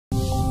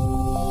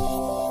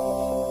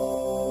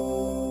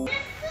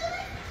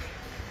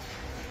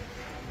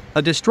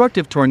A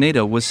destructive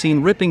tornado was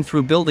seen ripping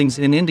through buildings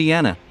in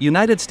Indiana,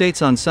 United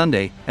States on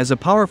Sunday, as a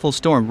powerful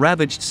storm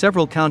ravaged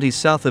several counties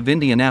south of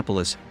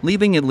Indianapolis,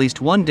 leaving at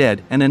least one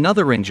dead and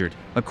another injured.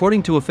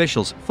 According to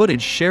officials,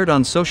 footage shared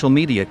on social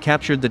media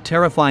captured the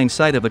terrifying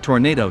sight of a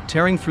tornado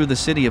tearing through the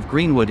city of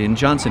Greenwood in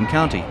Johnson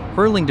County,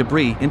 hurling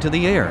debris into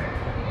the air.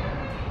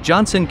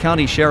 Johnson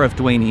County Sheriff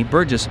Dwayne E.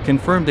 Burgess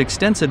confirmed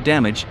extensive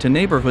damage to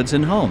neighborhoods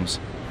and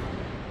homes.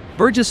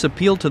 Burgess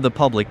appealed to the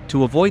public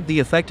to avoid the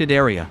affected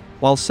area,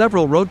 while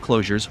several road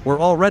closures were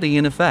already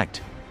in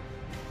effect.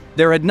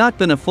 There had not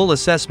been a full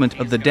assessment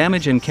of the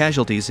damage and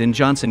casualties in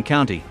Johnson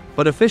County,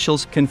 but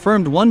officials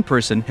confirmed one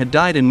person had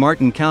died in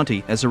Martin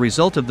County as a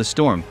result of the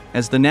storm,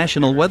 as the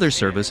National Weather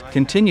Service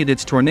continued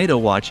its tornado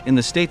watch in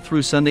the state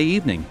through Sunday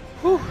evening.